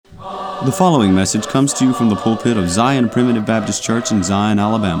The following message comes to you from the pulpit of Zion Primitive Baptist Church in Zion,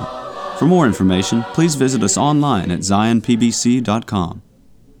 Alabama. For more information, please visit us online at zionpbc.com.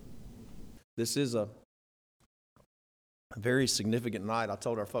 This is a very significant night. I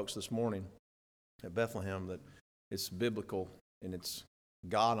told our folks this morning at Bethlehem that it's biblical and it's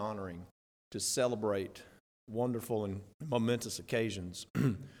God-honoring to celebrate wonderful and momentous occasions.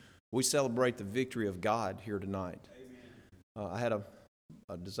 We celebrate the victory of God here tonight. I had a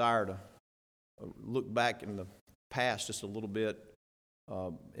desire to look back in the past just a little bit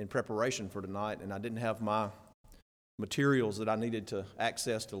in preparation for tonight, and I didn't have my materials that I needed to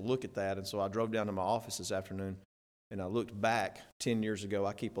access to look at that, and so I drove down to my office this afternoon, and I looked back 10 years ago.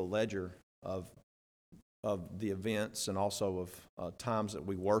 I keep a ledger of the events and also of times that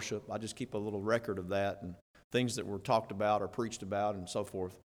we worship. I just keep a little record of that and things that were talked about or preached about and so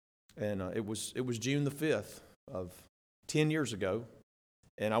forth. And it was June the 5th of 10 years ago,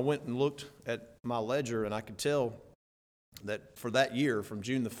 and I went and looked at my ledger, and I could tell that for that year, from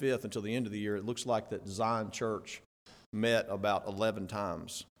June the 5th until the end of the year, it looks like that Zion Church met about 11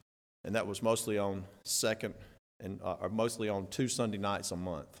 times, and that was mostly on mostly on 2 Sunday nights a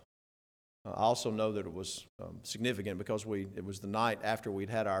month. I also know that it was significant because it was the night after we'd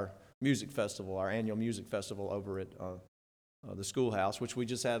had our music festival, our annual music festival over at the schoolhouse, which we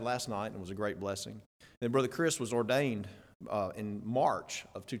just had last night, and it was a great blessing. And Brother Chris was ordained in March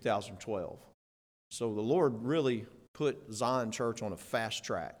of 2012. So the Lord really put Zion Church on a fast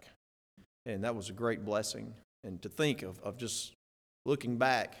track, and that was a great blessing. And to think of just looking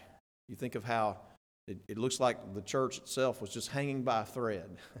back, you think of how it looks like the church itself was just hanging by a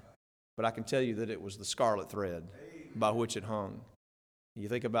thread. But I can tell you that it was the scarlet thread by which it hung. You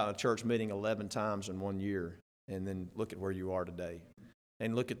think about a church meeting 11 times in 1 year, and then look at where you are today.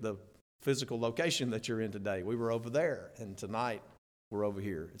 And look at the physical location that you're in today. We were over there, and tonight we're over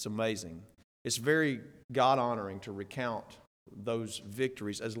here. It's amazing. It's very God-honoring to recount those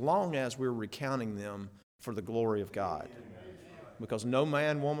victories as long as we're recounting them for the glory of God. Because no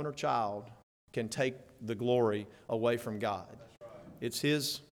man, woman, or child can take the glory away from God. It's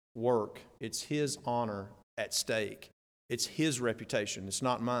His work. It's His honor at stake. It's His reputation. It's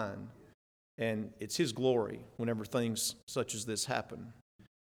not mine. And it's His glory whenever things such as this happen.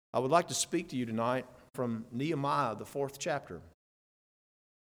 I would like to speak to you tonight from Nehemiah, the 4th chapter.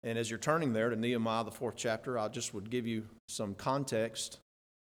 And as you're turning there to Nehemiah, the 4th chapter, I just would give you some context.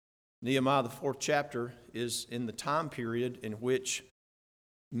 Nehemiah, the 4th chapter, is in the time period in which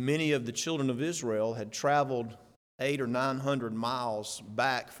many of the children of Israel had traveled 800 or 900 miles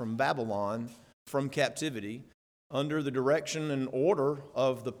back from Babylon, from captivity, under the direction and order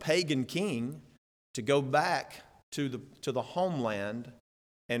of the pagan king to go back to the homeland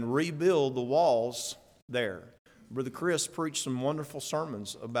and rebuild the walls there. Brother Chris preached some wonderful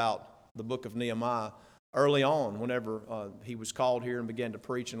sermons about the book of Nehemiah early on whenever he was called here and began to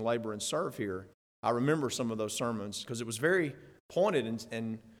preach and labor and serve here. I remember some of those sermons because it was very pointed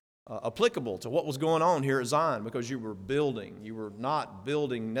and applicable to what was going on here at Zion, because you were building. You were not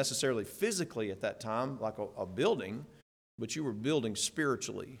building necessarily physically at that time like a building, but you were building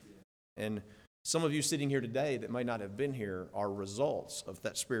spiritually. And some of you sitting here today that may not have been here are results of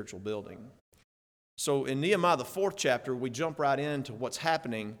that spiritual building. So in Nehemiah, the 4th chapter, we jump right into what's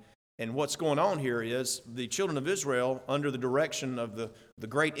happening. And what's going on here is the children of Israel, under the direction of the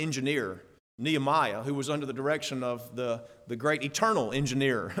great engineer, Nehemiah, who was under the direction of the great eternal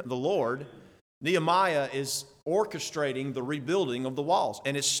engineer, the Lord, Nehemiah is orchestrating the rebuilding of the walls,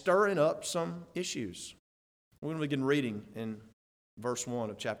 and it's stirring up some issues. We're going to begin reading in verse 1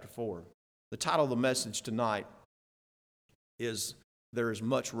 of chapter 4. The title of the message tonight is There is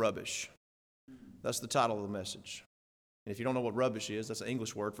Much Rubbish. That's the title of the message. And if you don't know what rubbish is, that's an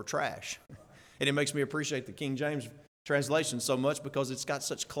English word for trash. And it makes me appreciate the King James translation so much because it's got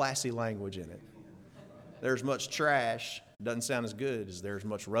such classy language in it. There's much trash. Doesn't sound as good as there's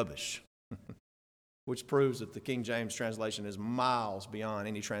much rubbish. Which proves that the King James translation is miles beyond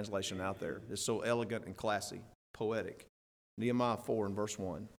any translation out there. It's so elegant and classy, poetic. Nehemiah 4 and verse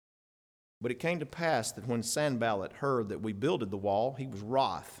 1. But it came to pass that when Sanballat heard that we builded the wall, he was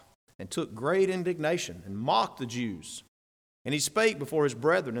wroth, and took great indignation, and mocked the Jews. And he spake before his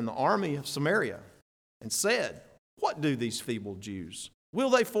brethren in the army of Samaria, and said, What do these feeble Jews?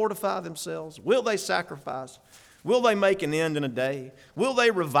 Will they fortify themselves? Will they sacrifice? Will they make an end in a day? Will they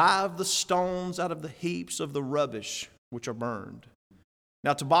revive the stones out of the heaps of the rubbish which are burned?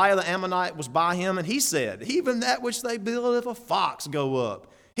 Now Tobiah the Ammonite was by him, and he said, Even that which they build, if a fox go up,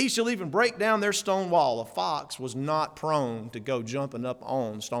 he shall even break down their stone wall. A fox was not prone to go jumping up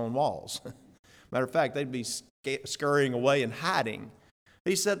on stone walls. Matter of fact, they'd be scurrying away and hiding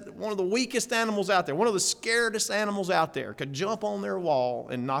He said one of the weakest animals out there, one of the scaredest animals out there, could jump on their wall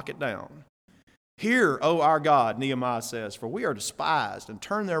and knock it down. Hear, O our God, Nehemiah says, for we are despised, and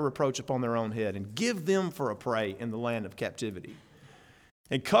turn their reproach upon their own head, and give them for a prey in the land of captivity.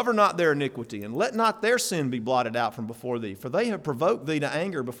 And cover not their iniquity, and let not their sin be blotted out from before thee, for they have provoked thee to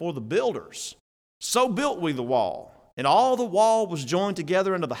anger before the builders. So built we the wall, and all the wall was joined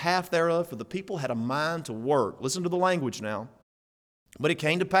together unto the half thereof, for the people had a mind to work. Listen to the language now. But it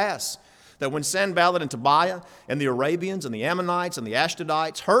came to pass that when Sanballat and Tobiah and the Arabians and the Ammonites and the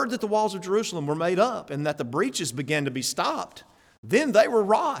Ashdodites heard that the walls of Jerusalem were made up and that the breaches began to be stopped, then they were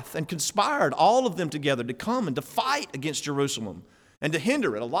wroth and conspired, all of them together, to come and to fight against Jerusalem and to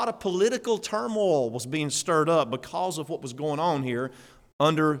hinder it. A lot of political turmoil was being stirred up because of what was going on here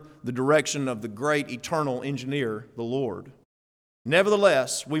under the direction of the great eternal engineer, the Lord.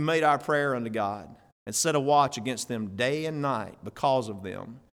 Nevertheless, we made our prayer unto God and set a watch against them day and night because of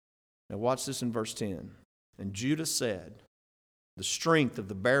them. Now watch this in verse 10. And Judah said, the strength of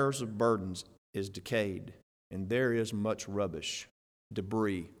the bearers of burdens is decayed, and there is much rubbish,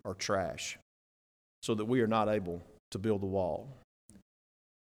 debris, or trash, so that we are not able to build the wall.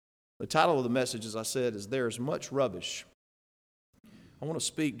 The title of the message, as I said, is There is Much Rubbish. I want to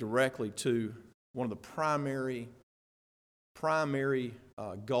speak directly to one of the primary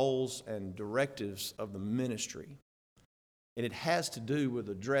goals and directives of the ministry. And it has to do with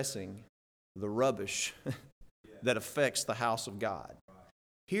addressing the rubbish that affects the house of God.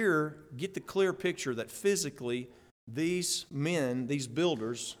 Here, get the clear picture that physically these men, these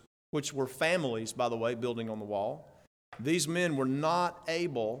builders, which were families, by the way, building on the wall, these men were not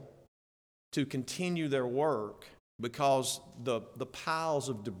able to continue their work because the piles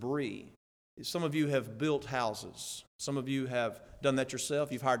of debris. Some of you have built houses. Some of you have done that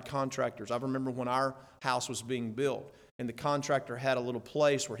yourself. You've hired contractors. I remember when our house was being built, and the contractor had a little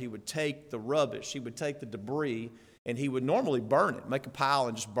place where he would take the rubbish, he would take the debris, and he would normally burn it, make a pile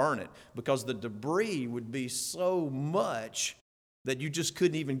and just burn it, because the debris would be so much that you just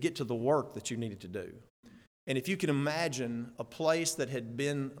couldn't even get to the work that you needed to do. And if you can imagine a place that had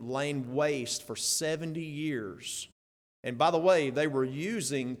been laid waste for 70 years, and by the way, they were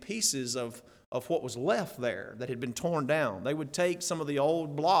using pieces of what was left there that had been torn down. They would take some of the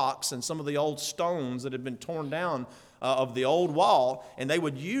old blocks and some of the old stones that had been torn down of the old wall, and they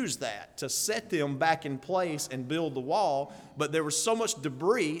would use that to set them back in place and build the wall. But there was so much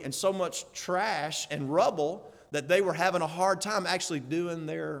debris and so much trash and rubble that they were having a hard time actually doing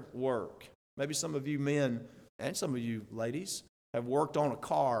their work. Maybe some of you men and some of you ladies have worked on a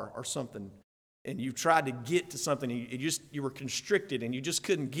car or something, and you tried to get to something, you were constricted, and you just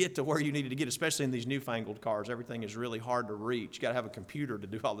couldn't get to where you needed to get, especially in these newfangled cars. Everything is really hard to reach. You got to have a computer to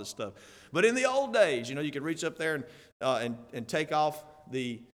do all this stuff. But in the old days, you could reach up there and take off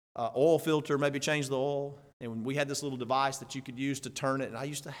the oil filter, maybe change the oil. And we had this little device that you could use to turn it. And I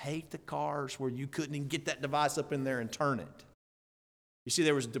used to hate the cars where you couldn't even get that device up in there and turn it. You see,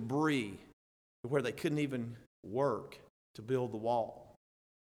 there was debris where they couldn't even work to build the wall.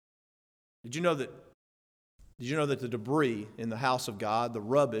 Did you know that the debris in the house of God, the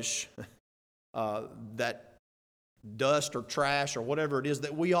rubbish, that dust or trash or whatever it is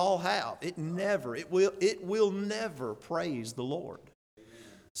that we all have, it will never praise the Lord.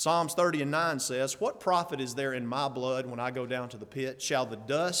 Psalms 30:9 says, what profit is there in my blood when I go down to the pit? Shall the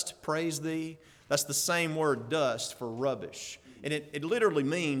dust praise thee? That's the same word, dust, for rubbish. And it literally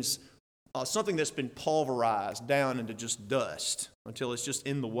means something that's been pulverized down into just dust until it's just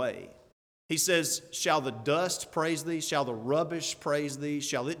in the way. He says, shall the dust praise thee? Shall the rubbish praise thee?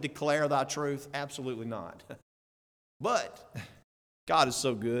 Shall it declare thy truth? Absolutely not. But God is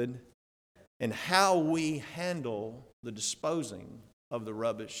so good. And how we handle the disposing of the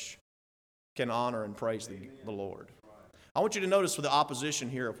rubbish can honor and praise the Lord. I want you to notice for the opposition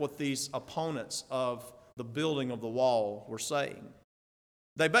here of what these opponents of the building of the wall were saying.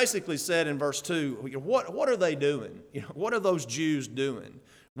 They basically said in verse 2, what are they doing? What are those Jews doing?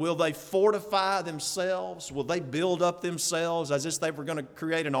 Will they fortify themselves? Will they build up themselves as if they were going to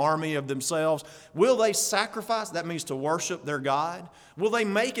create an army of themselves? Will they sacrifice? That means to worship their God. Will they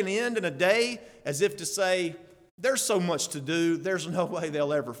make an end in a day as if to say, there's so much to do, there's no way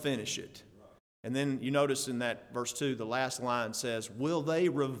they'll ever finish it? And then you notice in that verse 2, the last line says, will they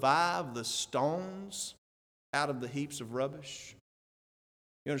revive the stones out of the heaps of rubbish?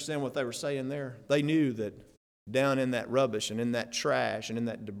 You understand what they were saying there? They knew that down in that rubbish and in that trash and in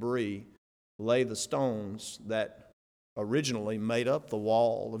that debris lay the stones that originally made up the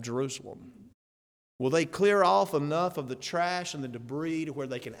wall of Jerusalem. Will they clear off enough of the trash and the debris to where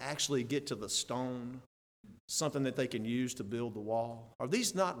they can actually get to the stone something that they can use to build the wall? Are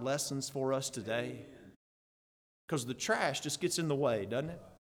these not lessons for us today? Because the trash just gets in the way, doesn't it?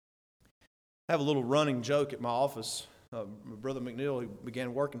 I have a little running joke at my office. My brother McNeil, who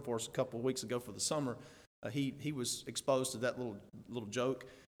began working for us a couple of weeks ago for the summer, he was exposed to that little joke,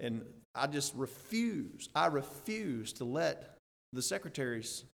 and I just refuse to let the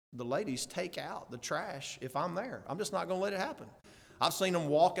secretaries, the ladies, take out the trash if I'm there. I'm just not going to let it happen. I've seen them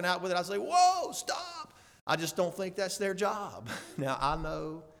walking out with it. I say, whoa, stop. I just don't think that's their job. Now, I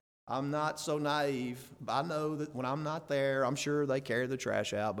know I'm not so naive. I know that when I'm not there, I'm sure they carry the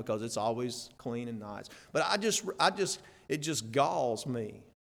trash out because it's always clean and nice. But it just galls me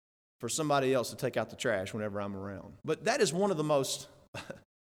for somebody else to take out the trash whenever I'm around. But that is one of the most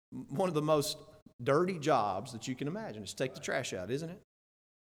dirty jobs that you can imagine, is take the trash out, isn't it?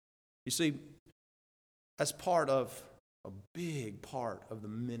 You see, that's a big part of the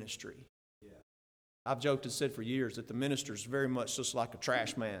ministry. I've joked and said for years that the minister is very much just like a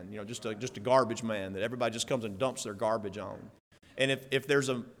trash man, just a garbage man that everybody just comes and dumps their garbage on. And if there's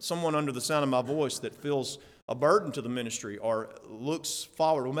someone under the sound of my voice that feels a burden to the ministry or looks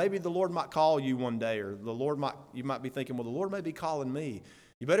forward, well, maybe the Lord might call you one day, or you might be thinking, well, the Lord may be calling me.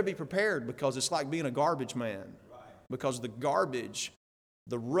 You better be prepared, because it's like being a garbage man, because the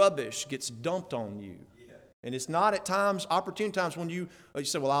rubbish gets dumped on you. And it's not at times, opportune times, when you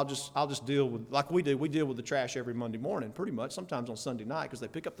say, well, I'll just deal with, like we do. We deal with the trash every Monday morning, pretty much, sometimes on Sunday night, because they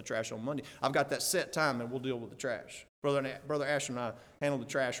pick up the trash on Monday. I've got that set time that we'll deal with the trash. Brother Asher and I handle the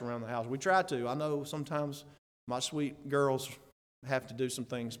trash around the house. We try to. I know sometimes my sweet girls have to do some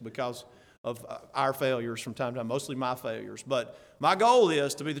things because of our failures from time to time, mostly my failures. But my goal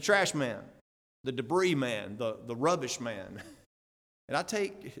is to be the trash man, the debris man, the rubbish man. And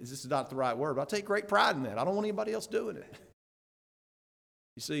this is not the right word, but I take great pride in that. I don't want anybody else doing it.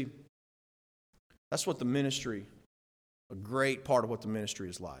 You see, that's what the ministry, a great part of what the ministry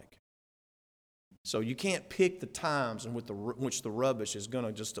is like. So you can't pick the times in which the rubbish is going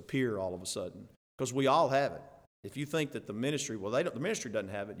to just appear all of a sudden, because we all have it. If you think that the ministry, the ministry doesn't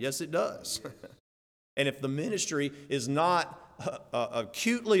have it, yes, it does. And if the ministry is not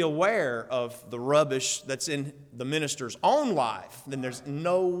acutely aware of the rubbish that's in the minister's own life, then there's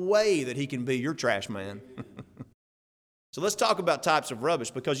no way that he can be your trash man. So let's talk about types of rubbish,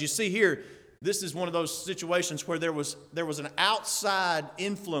 because you see here, this is one of those situations where there was an outside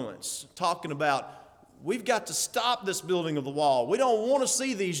influence talking about, we've got to stop this building of the wall. We don't want to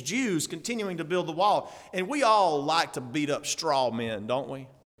see these Jews continuing to build the wall. And we all like to beat up straw men, don't we?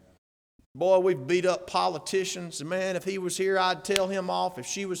 Boy, we've beat up politicians. Man, if he was here, I'd tell him off. If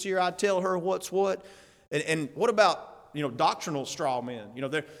she was here, I'd tell her what's what. And what about, doctrinal straw men?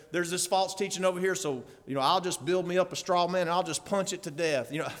 There's this false teaching over here, so, I'll just build me up a straw man and I'll just punch it to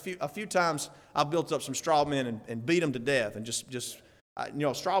death. A few times I've built up some straw men and beat them to death,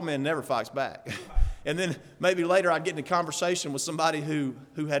 and straw man never fights back. And then maybe later I'd get in a conversation with somebody who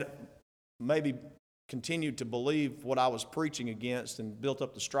had maybe continued to believe what I was preaching against and built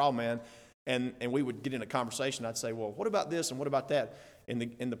up the straw man. And we would get in a conversation. I'd say, well, what about this and what about that? And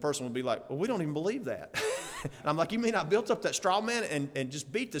the person would be like, well, we don't even believe that. And I'm like, you mean I built up that straw man and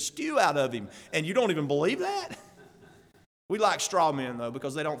just beat the stew out of him, and you don't even believe that? We like straw men, though,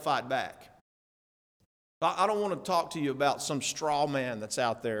 because they don't fight back. I don't want to talk to you about some straw man that's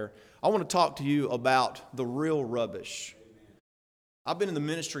out there. I want to talk to you about the real rubbish. I've been in the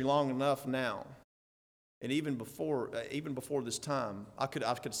ministry long enough now. And even before this time, I could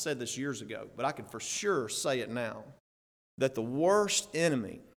have said this years ago, but I can for sure say it now, that the worst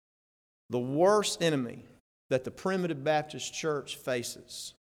enemy that the Primitive Baptist Church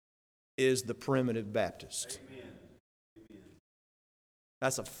faces is the primitive Baptist. Amen.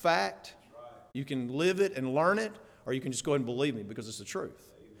 That's a fact. You can live it and learn it, or you can just go ahead and believe me, because it's the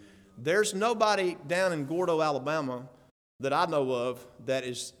truth. Amen. There's nobody down in Gordo, Alabama, that I know of that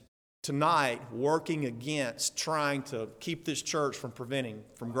is tonight working against trying to keep this church from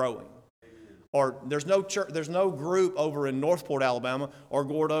growing. Or there's no group over in Northport, Alabama, or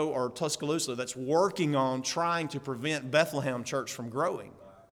Gordo, or Tuscaloosa that's working on trying to prevent Bethlehem Church from growing.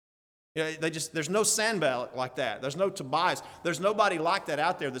 There's no Sanballat like that. There's no Tobias. There's nobody like that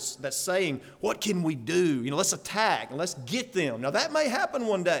out there that's saying, what can we do? Let's attack and let's get them. Now that may happen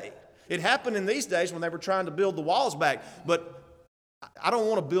one day. It happened in these days when they were trying to build the walls back, but I don't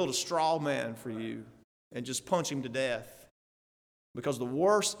want to build a straw man for you and just punch him to death, because the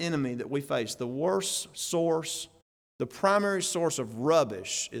worst enemy that we face, the worst source, the primary source of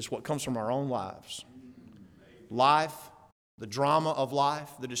rubbish is what comes from our own lives. Life, the drama of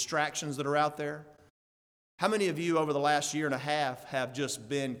life, the distractions that are out there. How many of you over the last year and a half have just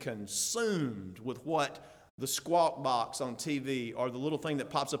been consumed with what the squawk box on TV or the little thing that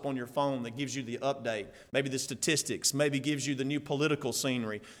pops up on your phone that gives you the update, maybe the statistics, maybe gives you the new political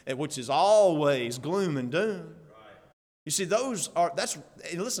scenery, which is always gloom and doom. You see,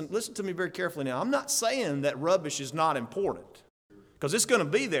 listen to me very carefully now. I'm not saying that rubbish is not important, because it's going to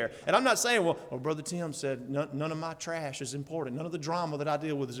be there. And I'm not saying, well, Brother Tim said none of my trash is important. None of the drama that I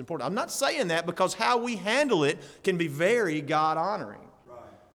deal with is important. I'm not saying that, because how we handle it can be very God-honoring. Right.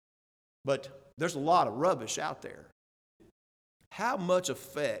 But there's a lot of rubbish out there. How much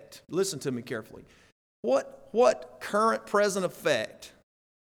effect, listen to me carefully, what current present effect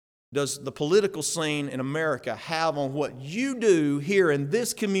does the political scene in America have on what you do here in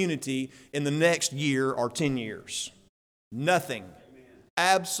this community in the next year or 10 years? Nothing.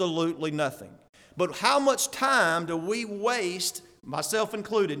 Absolutely nothing. But how much time do we waste, myself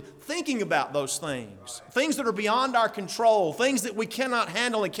included, thinking about those things? Things that are beyond our control, things that we cannot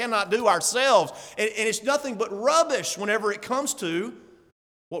handle and cannot do ourselves. And it's nothing but rubbish whenever it comes to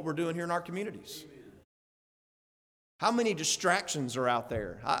what we're doing here in our communities. How many distractions are out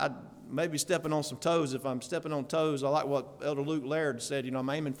there? I may be stepping on some toes. If I'm stepping on toes, I like what Elder Luke Laird said, I'm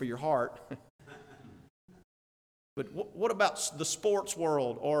aiming for your heart. But what about the sports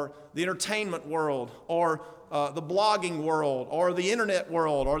world, or the entertainment world, or the blogging world, or the internet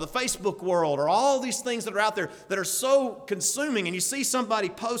world, or the Facebook world, or all these things that are out there that are so consuming, and you see somebody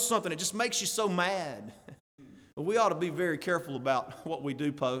post something, it just makes you so mad. But we ought to be very careful about what we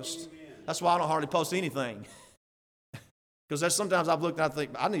do post. That's why I don't hardly post anything. Because sometimes I've looked and I think,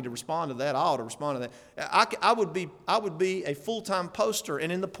 I need to respond to that. I ought to respond to that. I would be a full-time poster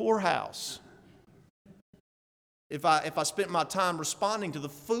and in the poorhouse if I spent my time responding to the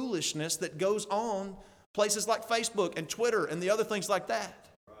foolishness that goes on places like Facebook and Twitter and the other things like that.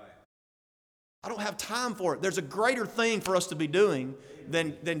 Right. I don't have time for it. There's a greater thing for us to be doing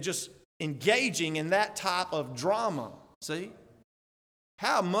than just engaging in that type of drama. See?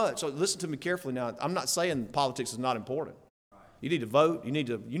 How much? So listen to me carefully now. I'm not saying politics is not important. You need to vote. You need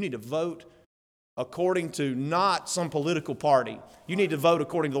to vote according to not some political party. You need to vote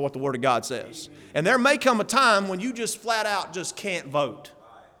according to what the Word of God says. And there may come a time when you just flat out just can't vote.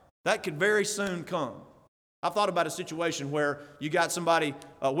 That could very soon come. I've thought about a situation where you got somebody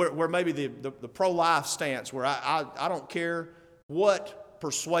where maybe the pro-life stance, where I don't care what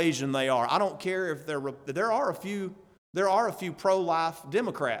persuasion they are. I don't care if there are a few pro-life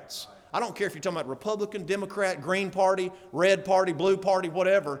Democrats. I don't care if you're talking about Republican, Democrat, Green Party, Red Party, Blue Party,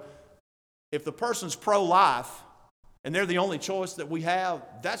 whatever. If the person's pro-life and they're the only choice that we have,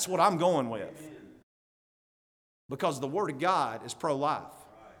 that's what I'm going with. Because the Word of God is pro-life.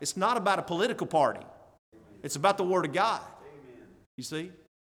 It's not about a political party. It's about the Word of God. You see?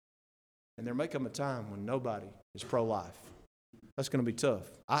 And there may come a time when nobody is pro-life. That's going to be tough.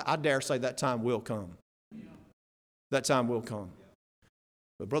 I dare say that time will come. That time will come.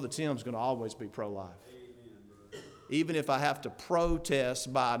 But Brother Tim's going to always be pro-life. Even if I have to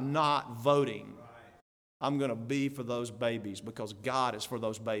protest by not voting, I'm going to be for those babies, because God is for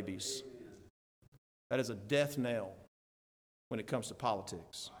those babies. That is a death knell when it comes to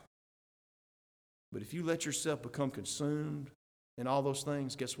politics. But if you let yourself become consumed in all those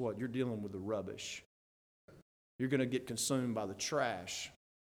things, guess what? You're dealing with the rubbish. You're going to get consumed by the trash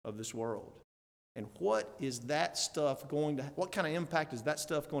of this world. And what kind of impact is that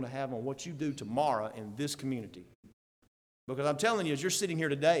stuff going to have on what you do tomorrow in this community? Because I'm telling you, as you're sitting here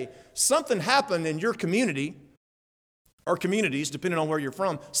today, something happened in your community, or communities, depending on where you're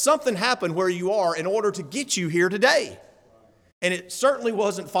from. Something happened where you are in order to get you here today. And it certainly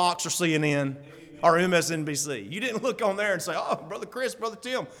wasn't Fox or CNN or MSNBC. You didn't look on there and say, oh, Brother Chris, Brother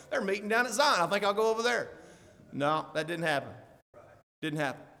Tim, they're meeting down at Zion. I think I'll go over there. No, that didn't happen. Didn't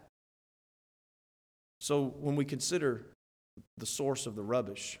happen. So when we consider the source of the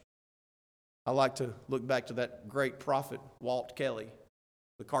rubbish, I like to look back to that great prophet, Walt Kelly,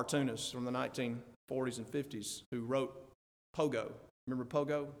 the cartoonist from the 1940s and 50s, who wrote Pogo. Remember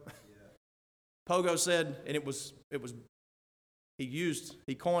Pogo? Yeah. Pogo said, and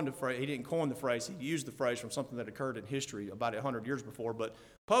he coined the phrase. He didn't coin the phrase. He used the phrase from something that occurred in history about 100 years before. But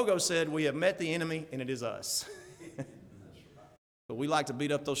Pogo said, we have met the enemy, and it is us. But we like to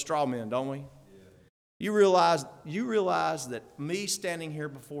beat up those straw men, don't we? You realize that me standing here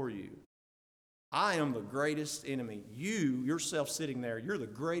before you, I am the greatest enemy. You, yourself sitting there, you're the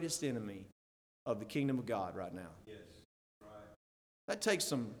greatest enemy of the kingdom of God right now. Yes. Right. That takes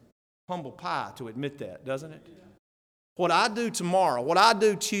some humble pie to admit that, doesn't it? Yeah. What I do tomorrow, what I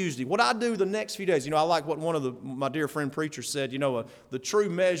do Tuesday, what I do the next few days. I like what one of my dear friend preachers said, the true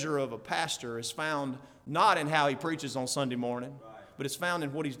measure of a pastor is found not in how he preaches on Sunday morning, right, but it's found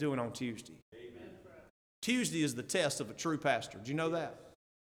in what he's doing on Tuesday. Tuesday is the test of a true pastor. Do you know that?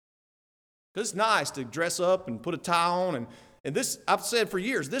 Because it's nice to dress up and put a tie on. And this, I've said for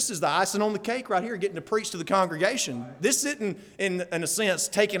years, this is the icing on the cake right here, getting to preach to the congregation. This isn't, in a sense,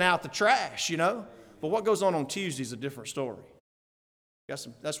 taking out the trash, you know. But what goes on Tuesday is a different story.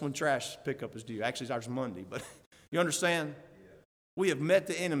 That's when trash pickup is due. Actually, it's ours Monday. But you understand? We have met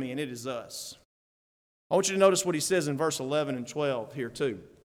the enemy, and it is us. I want you to notice what he says in verse 11 and 12 here too.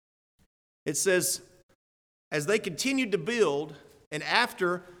 It says, as they continued to build, and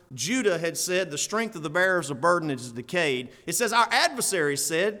after Judah had said, the strength of the bearers of burden is decayed, it says, our adversaries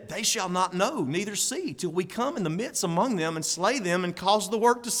said, they shall not know, neither see, till we come in the midst among them and slay them and cause the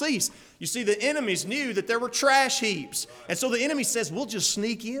work to cease. You see, the enemies knew that there were trash heaps. And so the enemy says, we'll just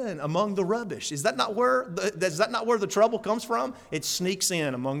sneak in among the rubbish. Is that not where the trouble comes from? It sneaks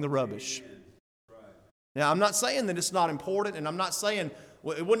in among the rubbish. Now, I'm not saying that it's not important, and I'm not saying,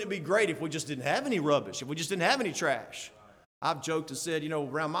 well, wouldn't it be great if we just didn't have any rubbish, if we just didn't have any trash? I've joked and said,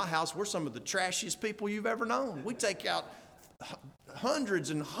 around my house, we're some of the trashiest people you've ever known. We take out hundreds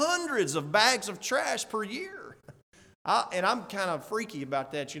and hundreds of bags of trash per year. And I'm kind of freaky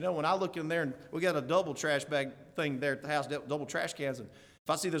about that. When I look in there, and we got a double trash bag thing there at the house, double trash cans, and if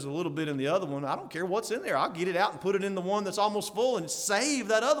I see there's a little bit in the other one, I don't care what's in there. I'll get it out and put it in the one that's almost full and save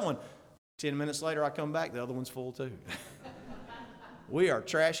that other one. 10 minutes later, I come back, the other one's full too. We are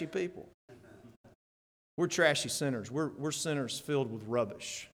trashy people. We're trashy sinners. We're sinners filled with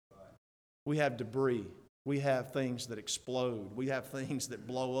rubbish. We have debris. We have things that explode. We have things that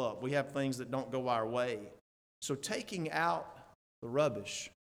blow up. We have things that don't go our way. So taking out the rubbish,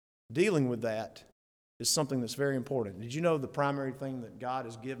 dealing with that, is something that's very important. Did you know the primary thing that God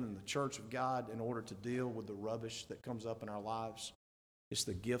has given the church of God in order to deal with the rubbish that comes up in our lives? It's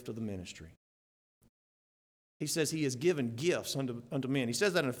the gift of the ministry. He says he has given gifts unto men. He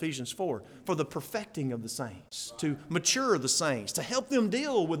says that in Ephesians 4, for the perfecting of the saints, to mature the saints, to help them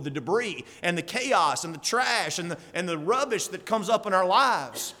deal with the debris and the chaos and the trash and the rubbish that comes up in our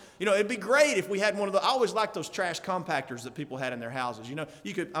lives. It'd be great if we had one of I always liked those trash compactors that people had in their houses.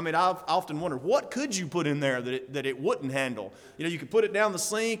 I've often wondered, what could you put in there that it wouldn't handle? You could put it down the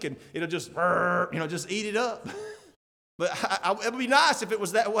sink and it'll just, just eat it up. But it would be nice if it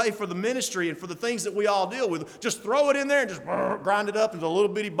was that way for the ministry and for the things that we all deal with. Just throw it in there and just grind it up into a little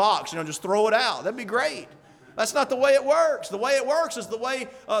bitty box. Just throw it out. That'd be great. That's not the way it works. The way it works is the way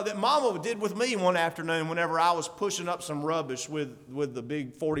that Mama did with me one afternoon whenever I was pushing up some rubbish with the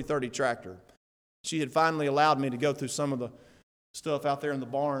big 40-30 tractor. She had finally allowed me to go through some of the stuff out there in the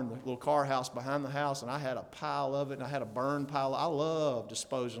barn, the little car house behind the house, and I had a pile of it, and I had a burn pile. I love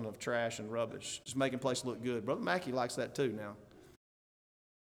disposing of trash and rubbish, just making the place look good. Brother Mackey likes that too now.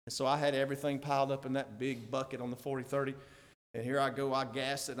 And so I had everything piled up in that big bucket on the 40-30, and here I go, I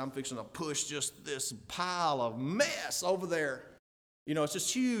gas it, and I'm fixing to push just this pile of mess over there. It's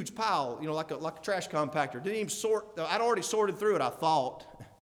this huge pile, like a trash compactor. Didn't even sort. I'd already sorted through it, I thought.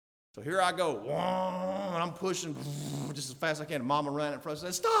 So here I go, and I'm pushing just as fast as I can. And Mama ran in front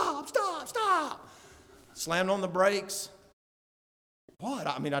and said, stop, stop, stop. Slammed on the brakes. What?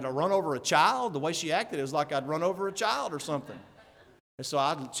 I'd run over a child. The way she acted, it was like I'd run over a child or something. And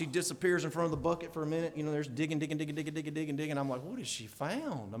so she disappears in front of the bucket for a minute. There's digging. I'm like, what has she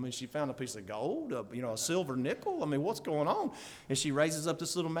found? She found a piece of gold, a silver nickel. What's going on? And she raises up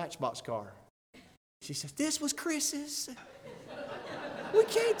this little Matchbox car. She says, this was Chris's. We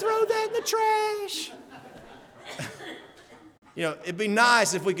can't throw that in the trash. It'd be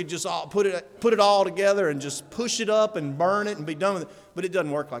nice if we could just put it all together and just push it up and burn it and be done with it. But it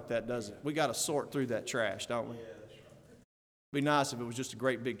doesn't work like that, does it? We got to sort through that trash, don't we? It'd be nice if it was just a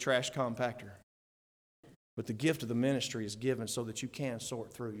great big trash compactor. But the gift of the ministry is given so that you can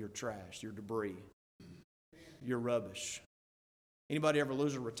sort through your trash, your debris, your rubbish. Anybody ever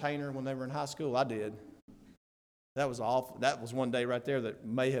lose a retainer when they were in high school? I did. That was awful. That was one day right there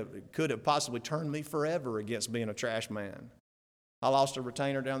that could have possibly turned me forever against being a trash man. I lost a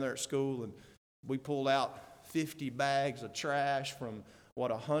retainer down there at school, and we pulled out 50 bags of trash from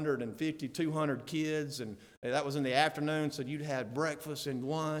 150, 200 kids, and that was in the afternoon. So you'd had breakfast and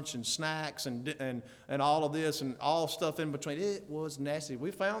lunch and snacks and all of this and all stuff in between. It was nasty.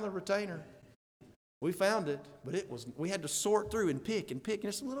 We found the retainer. We found it, but we had to sort through and pick, and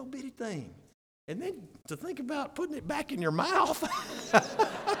it's a little bitty thing. And then to think about putting it back in your mouth,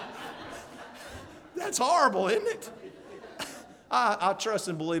 that's horrible, isn't it? I trust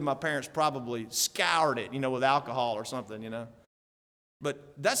and believe my parents probably scoured it, with alcohol or something,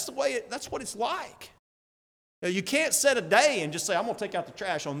 But that's what it's like. You can't set a day and just say, I'm going to take out the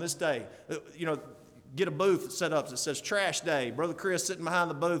trash on this day. get a booth set up that says trash day. Brother Chris sitting behind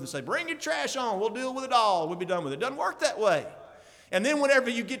the booth and say, bring your trash on. We'll deal with it all. We'll be done with it. It doesn't work that way. And then whenever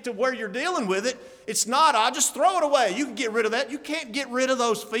you get to where you're dealing with it, it's not, I'll just throw it away. You can get rid of that. You can't get rid of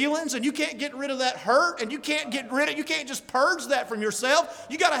those feelings, and you can't get rid of that hurt, and you can't just purge that from yourself.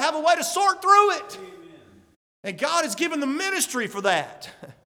 You got to have a way to sort through it. Amen. And God has given the ministry for that.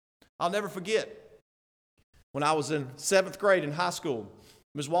 I'll never forget when I was in 7th grade in high school,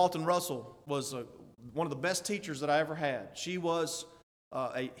 Ms. Walton Russell was one of the best teachers that I ever had. She was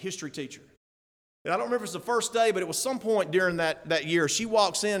a history teacher. And I don't remember if it was the first day, but it was some point during that year. She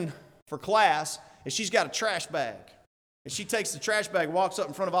walks in for class, and she's got a trash bag. And she takes the trash bag, walks up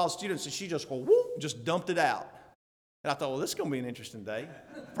in front of all the students, and she just goes, whoop, just dumped it out. And I thought, well, this is going to be an interesting day.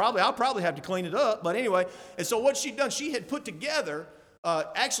 I'll probably have to clean it up. But anyway, and so what she'd done, she had put together,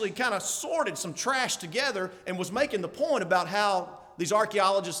 actually kind of sorted some trash together and was making the point about how these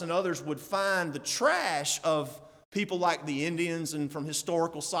archaeologists and others would find the trash of people like the Indians and from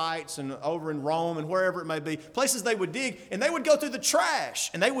historical sites and over in Rome and wherever it may be, places they would dig, and they would go through the trash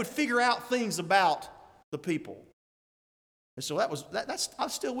and they would figure out things about the people. And so that's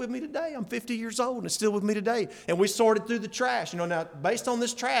still with me today. I'm 50 years old and it's still with me today. And we sorted through the trash. Now, based on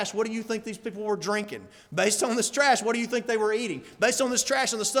this trash, what do you think these people were drinking? Based on this trash, what do you think they were eating? Based on this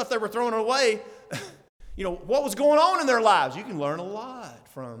trash and the stuff they were throwing away, what was going on in their lives? You can learn a lot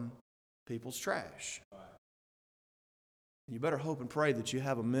from people's trash. You better hope and pray that you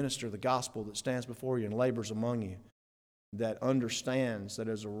have a minister of the gospel that stands before you and labors among you that understands that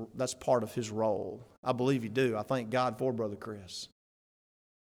that's part of his role. I believe you do. I thank God for Brother Chris.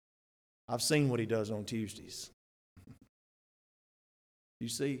 I've seen what he does on Tuesdays. You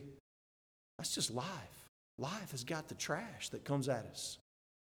see, that's just life. Life has got the trash that comes at us.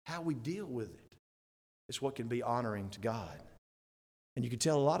 How we deal with it is what can be honoring to God. And you can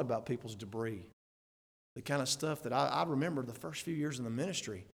tell a lot about people's debris. The kind of stuff that I remember the first few years in the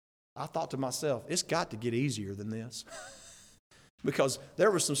ministry, I thought to myself, it's got to get easier than this. Because there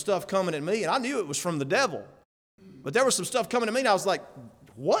was some stuff coming at me, and I knew it was from the devil. But there was some stuff coming at me, and I was like,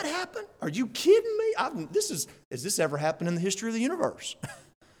 what happened? Are you kidding me? Has this ever happened in the history of the universe?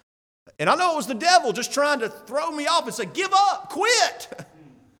 And I know it was the devil just trying to throw me off and say, give up, quit.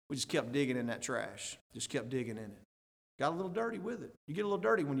 We just kept digging in that trash. Just kept digging in it. Got a little dirty with it. You get a little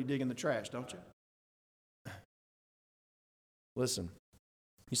dirty when you dig in the trash, don't you? Listen,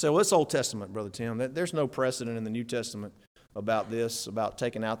 you say, well, it's Old Testament, Brother Tim. There's no precedent in the New Testament about this, about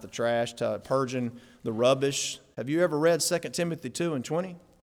taking out the trash, purging the rubbish. Have you ever read 2 Timothy 2:20?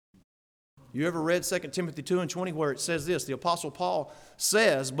 You ever read 2 Timothy 2:20 where it says this? The Apostle Paul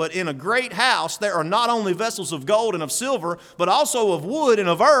says, but in a great house there are not only vessels of gold and of silver, but also of wood and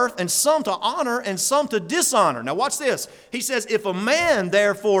of earth, and some to honor and some to dishonor. Now watch this. He says, if a man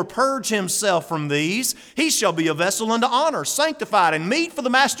therefore purge himself from these, he shall be a vessel unto honor, sanctified and meet for the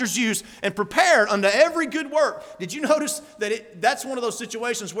master's use, and prepared unto every good work. Did you notice that that's one of those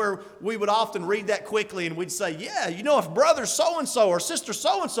situations where we would often read that quickly and we'd say, yeah, if brother so-and-so or sister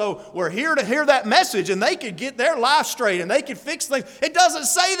so-and-so were here to hear that message and they could get their life straight and they could fix things. It doesn't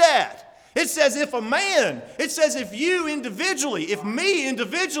say that. It says if a man, it says if you individually, if me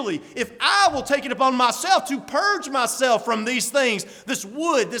individually, if I will take it upon myself to purge myself from these things, this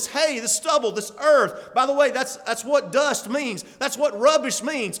wood, this hay, this stubble, this earth. By the way, that's what dust means. That's what rubbish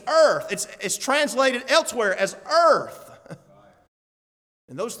means, earth. It's translated elsewhere as earth.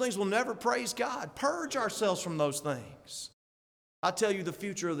 And those things will never praise God. Purge ourselves from those things. I tell you, the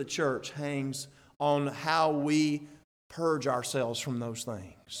future of the church hangs on how we purge ourselves from those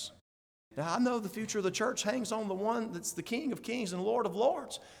things. Now, I know the future of the church hangs on the one that's the King of Kings and Lord of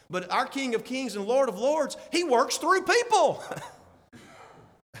Lords. But our King of Kings and Lord of Lords, He works through people.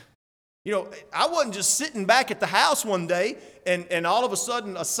 I wasn't just sitting back at the house one day and all of a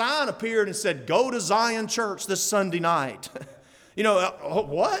sudden a sign appeared and said, go to Zion Church this Sunday night.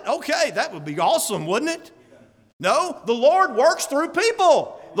 What? Okay, that would be awesome, wouldn't it? No, the Lord works through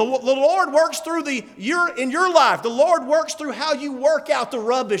people. The Lord works through in your life. The Lord works through how you work out the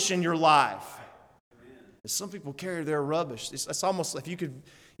rubbish in your life. Some people carry their rubbish. It's almost if you could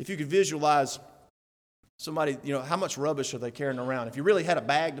visualize somebody, how much rubbish are they carrying around? If you really had a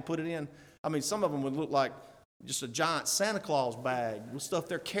bag to put it in, some of them would look like just a giant Santa Claus bag with stuff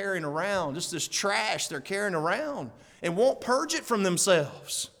they're carrying around, just this trash they're carrying around and won't purge it from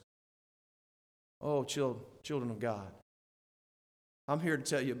themselves. Oh, children of God, I'm here to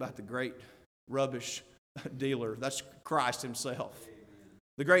tell you about the great rubbish dealer. That's Christ Himself.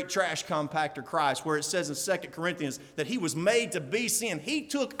 The great trash compactor Christ, where it says in 2 Corinthians that He was made to be sin. He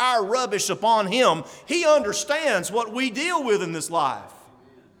took our rubbish upon Him. He understands what we deal with in this life.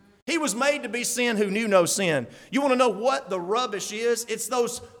 He was made to be sin who knew no sin. You want to know what the rubbish is? It's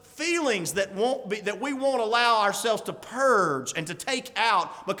those feelings that we won't allow ourselves to purge and to take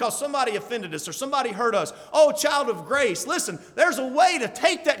out because somebody offended us or somebody hurt us. Oh, child of grace, listen, there's a way to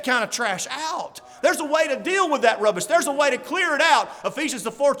take that kind of trash out. There's a way to deal with that rubbish. There's a way to clear it out. Ephesians, the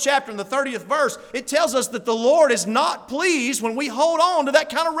 4th chapter and the 30th verse, it tells us that the Lord is not pleased when we hold on to that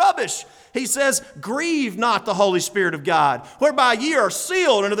kind of rubbish. He says, grieve not the Holy Spirit of God, whereby ye are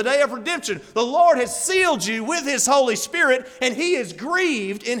sealed unto the day of redemption. The Lord has sealed you with His Holy Spirit, and He is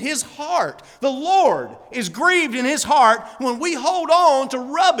grieved in His heart. The Lord is grieved in His heart when we hold on to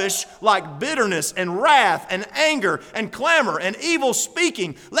rubbish like bitterness and wrath and anger and clamor and evil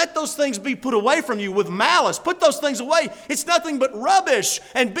speaking. Let those things be put away from you with malice. Put those things away. It's nothing but rubbish.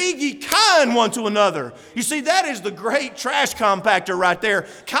 And be ye kind one to another. You see, that is the great trash compactor right there.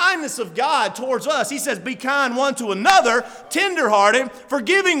 Kindness of God towards us. He says, be kind one to another, tenderhearted,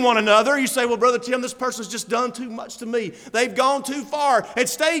 forgiving one another. You say, well, Brother Tim, this person's just done too much to me. They've gone too far and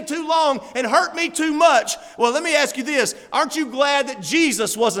stayed too long and hurt me too much. Well, let me ask you this. Aren't you glad that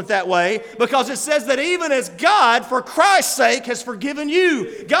Jesus wasn't that way? Because it says that even as God, for Christ's sake, has forgiven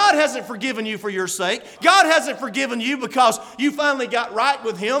you. God hasn't forgiven you for your sake. God hasn't forgiven you because you finally got right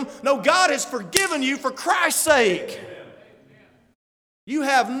with Him. No, God has forgiven you for Christ's sake. You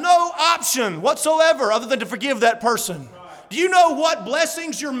have no option whatsoever other than to forgive that person. Do you know what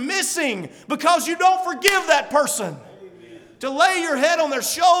blessings you're missing because you don't forgive that person? To lay your head on their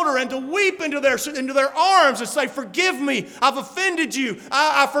shoulder and to weep into their arms and say, forgive me, I've offended you,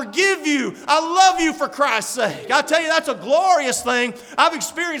 I forgive you, I love you for Christ's sake. I tell you, that's a glorious thing. I've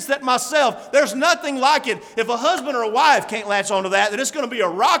experienced that myself. There's nothing like it. If a husband or a wife can't latch onto that, then it's going to be a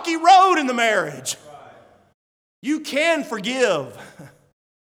rocky road in the marriage. You can forgive.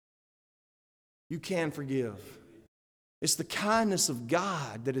 You can forgive. It's the kindness of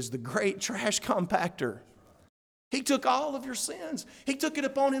God that is the great trash compactor. He took all of your sins. He took it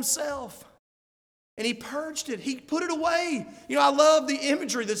upon Himself. And He purged it. He put it away. You know, I love the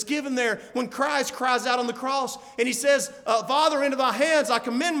imagery that's given there when Christ cries out on the cross and He says, Father, into Thy hands I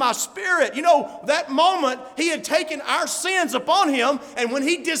commend my spirit. You know, that moment He had taken our sins upon Him, and when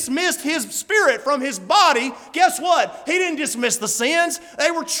He dismissed His spirit from His body, guess what? He didn't dismiss the sins.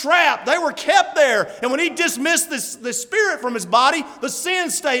 They were trapped. They were kept there. And when He dismissed the spirit from His body, the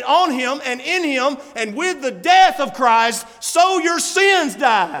sins stayed on Him and in Him, and with the death of Christ, so your sins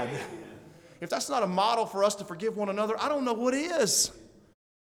died. If that's not a model for us to forgive one another, I don't know what is.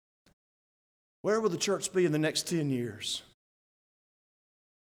 Where will the church be in the next 10 years?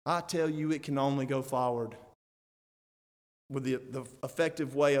 I tell you, it can only go forward with the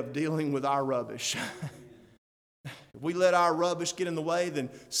effective way of dealing with our rubbish. If we let our rubbish get in the way,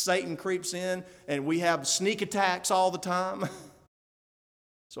 then Satan creeps in and we have sneak attacks all the time.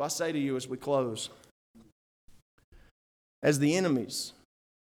 So I say to you as we close, as the enemies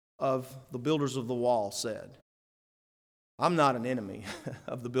of the builders of the wall said, I'm not an enemy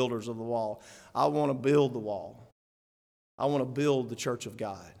of the builders of the wall. I want to build the wall. I want to build the church of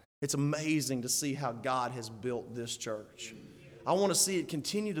God. It's amazing to see how God has built this church. I want to see it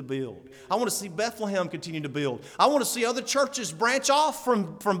continue to build. I want to see Bethlehem continue to build. I want to see other churches branch off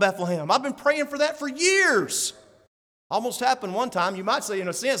from Bethlehem. I've been praying for that for years. Almost happened one time. You might say, in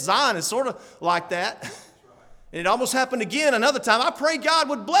a sense, Zion is sort of like that. And it almost happened again another time. I pray God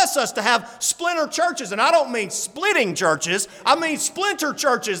would bless us to have splinter churches. And I don't mean splitting churches. I mean splinter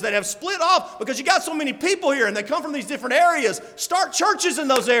churches that have split off because you got so many people here and they come from these different areas. Start churches in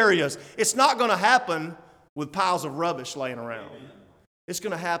those areas. It's not going to happen with piles of rubbish laying around. It's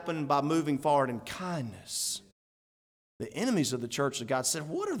going to happen by moving forward in kindness. The enemies of the church of God said,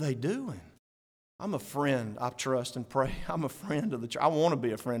 what are they doing? I'm a friend. I trust and pray. I'm a friend of the church. I want to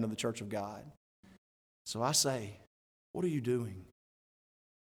be a friend of the church of God. So I say, what are you doing?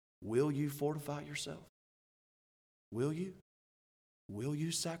 Will you fortify yourself? Will you? Will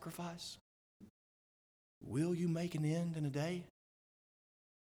you sacrifice? Will you make an end in a day?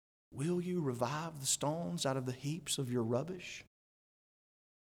 Will you revive the stones out of the heaps of your rubbish?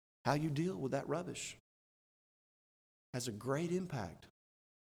 How you deal with that rubbish has a great impact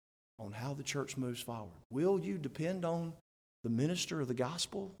on how the church moves forward. Will you depend on the minister of the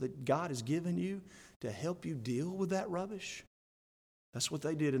gospel that God has given you to help you deal with that rubbish? That's what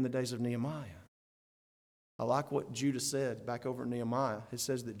they did in the days of Nehemiah. I like what Judah said back over in Nehemiah. It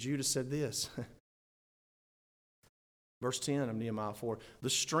says that Judah said this. Verse 10 of Nehemiah 4. The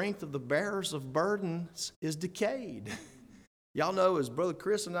strength of the bearers of burdens is decayed. Y'all know, as Brother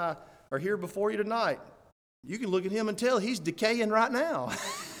Chris and I are here before you tonight, you can look at him and tell he's decaying right now.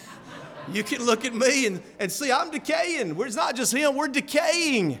 You can look at me and see I'm decaying. It's not just him, we're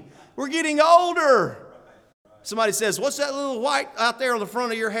decaying. We're getting older. Somebody says, what's that little white out there on the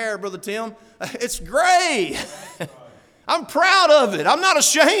front of your hair, Brother Tim? It's gray. I'm proud of it. I'm not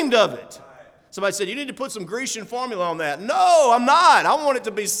ashamed of it. Somebody said, you need to put some Grecian formula on that. No, I'm not. I want it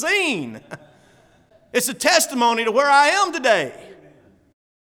to be seen. It's a testimony to where I am today.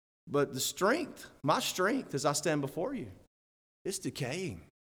 But the strength, my strength as I stand before you, it's decaying.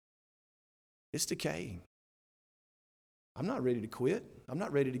 It's decaying. I'm not ready to quit. I'm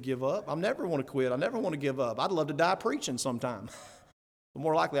not ready to give up. I never want to quit. I never want to give up. I'd love to die preaching sometime. But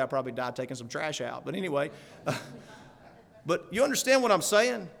more likely, I'd probably die taking some trash out. But anyway, but you understand what I'm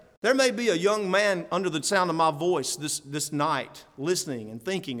saying? There may be a young man under the sound of my voice this night listening and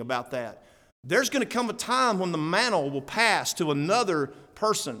thinking about that. There's going to come a time when the mantle will pass to another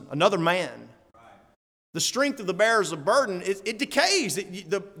person, another man. The strength of the bearers of burden, it decays.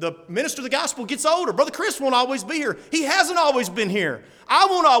 The minister of the gospel gets older. Brother Chris won't always be here. He hasn't always been here. I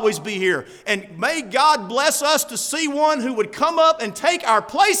won't always be here. And may God bless us to see one who would come up and take our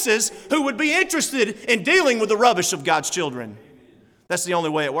places, who would be interested in dealing with the rubbish of God's children. That's the only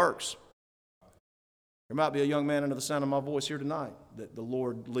way it works. There might be a young man under the sound of my voice here tonight that the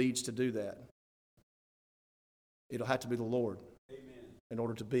Lord leads to do that. It'll have to be the Lord in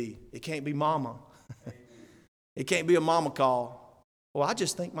order to be. It can't be mama. It can't be a mama call. Well, I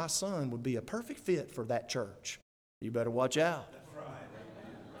just think my son would be a perfect fit for that church. You better watch out.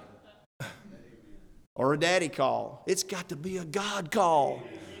 Or a daddy call. It's got to be a God call.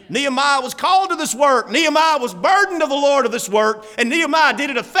 Nehemiah was called to this work. Nehemiah was burdened of the Lord of this work. And Nehemiah did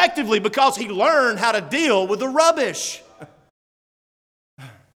it effectively because he learned how to deal with the rubbish.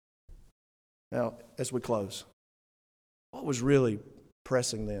 Now, as we close, what was really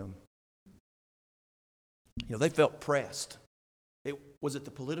pressing them? You know, they felt pressed. Was it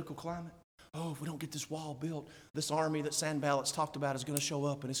the political climate? Oh, if we don't get this wall built, this army that Sanballat's talked about is going to show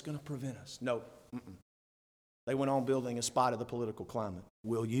up and it's going to prevent us. No. They went on building in spite of the political climate.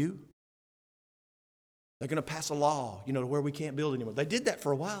 Will you? They're going to pass a law, to where we can't build anymore. They did that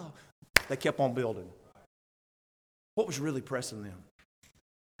for a while. They kept on building. What was really pressing them?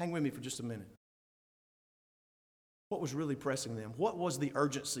 Hang with me for just a minute. What was really pressing them? What was the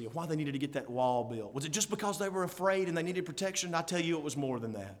urgency of why they needed to get that wall built? Was it just because they were afraid and they needed protection? I tell you, it was more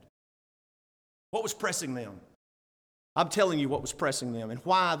than that. What was pressing them? I'm telling you what was pressing them and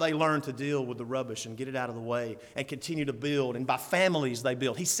why they learned to deal with the rubbish and get it out of the way and continue to build. And by families they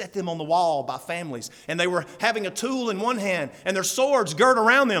built. He set them on the wall by families. And they were having a tool in one hand and their swords girt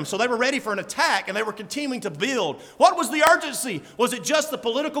around them. So they were ready for an attack and they were continuing to build. What was the urgency? Was it just the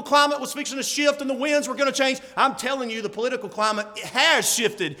political climate was fixing to shift and the winds were going to change? I'm telling you, the political climate has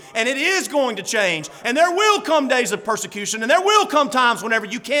shifted and it is going to change. And there will come days of persecution and there will come times whenever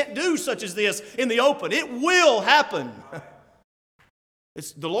you can't do such as this in the open. It will happen.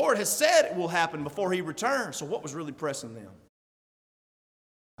 The Lord has said it will happen before He returns. So what was really pressing them?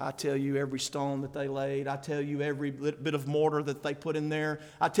 I tell you, every stone that they laid. I tell you, every bit of mortar that they put in there.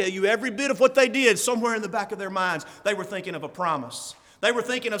 I tell you, every bit of what they did, somewhere in the back of their minds, they were thinking of a promise. They were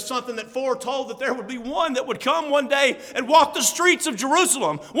thinking of something that foretold that there would be one that would come one day and walk the streets of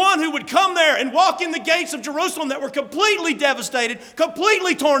Jerusalem. One who would come there and walk in the gates of Jerusalem that were completely devastated,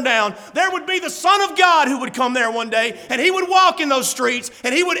 completely torn down. There would be the Son of God who would come there one day, and He would walk in those streets,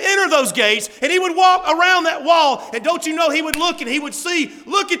 and He would enter those gates, and He would walk around that wall. And don't you know, He would look and He would see,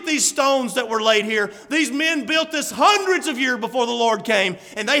 look at these stones that were laid here. These men built this hundreds of years before the Lord came,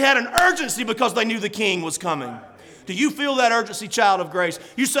 and they had an urgency because they knew the King was coming. Do you feel that urgency, child of grace?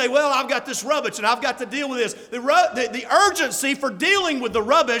 You say, well, I've got this rubbish and I've got to deal with this. The urgency for dealing with the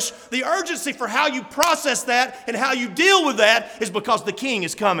rubbish, the urgency for how you process that and how you deal with that is because the King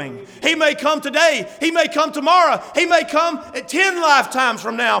is coming. He may come today. He may come tomorrow. He may come 10 lifetimes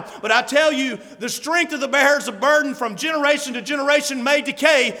from now. But I tell you, the strength of the bearers of burden from generation to generation may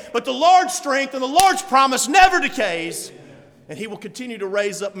decay, but the Lord's strength and the Lord's promise never decays. And He will continue to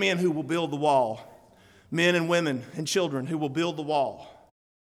raise up men who will build the wall. Men and women and children who will build the wall.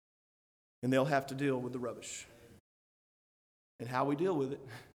 And they'll have to deal with the rubbish. And how we deal with it,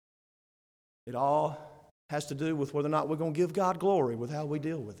 it all has to do with whether or not we're going to give God glory with how we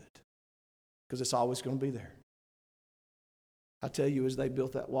deal with it. Because it's always going to be there. I tell you, as they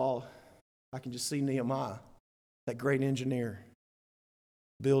built that wall, I can just see Nehemiah, that great engineer,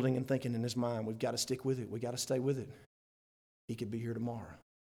 building and thinking in his mind, we've got to stick with it. We've got to stay with it. He could be here tomorrow.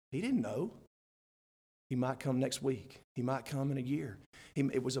 He didn't know. He might come next week. He might come in a year.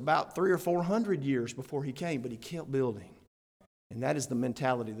 It was about 300 or 400 years before he came, but he kept building. And that is the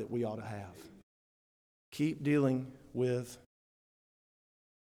mentality that we ought to have. Keep dealing with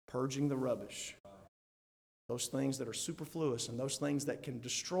purging the rubbish. those things that are superfluous and those things that can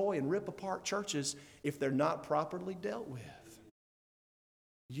destroy and rip apart churches if they're not properly dealt with.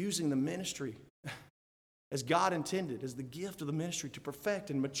 Using the ministry as God intended, as the gift of the ministry to perfect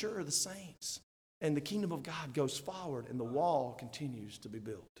and mature the saints. And the kingdom of God goes forward and the wall continues to be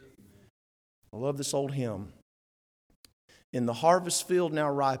built. I love this old hymn. In the harvest field now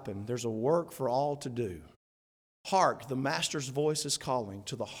ripened, there's a work for all to do. Hark, the master's voice is calling,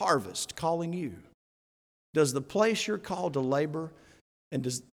 to the harvest calling you. Does the place you're called to labor and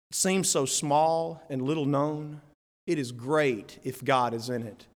does seem so small and little known? It is great if God is in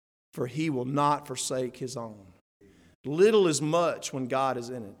it, for he will not forsake his own. Little is much when God is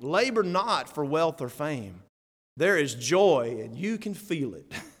in it. Labor not for wealth or fame. There is joy, and you can feel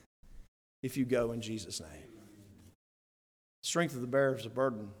it if you go in Jesus' name. The strength of the bearers of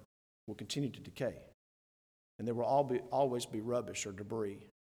burden will continue to decay, and there will always be rubbish or debris.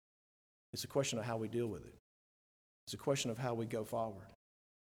 It's a question of how we deal with it. It's a question of how we go forward.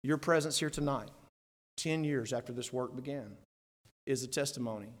 Your presence here tonight, 10 years after this work began, is a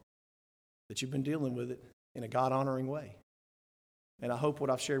testimony that you've been dealing with it in a God-honoring way. And I hope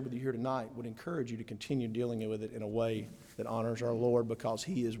what I've shared with you here tonight would encourage you to continue dealing with it in a way that honors our Lord because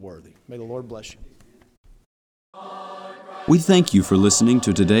he is worthy. May the Lord bless you. We thank you for listening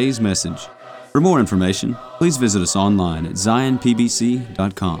to today's message. For more information, please visit us online at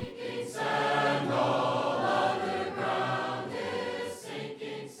zionpbc.com.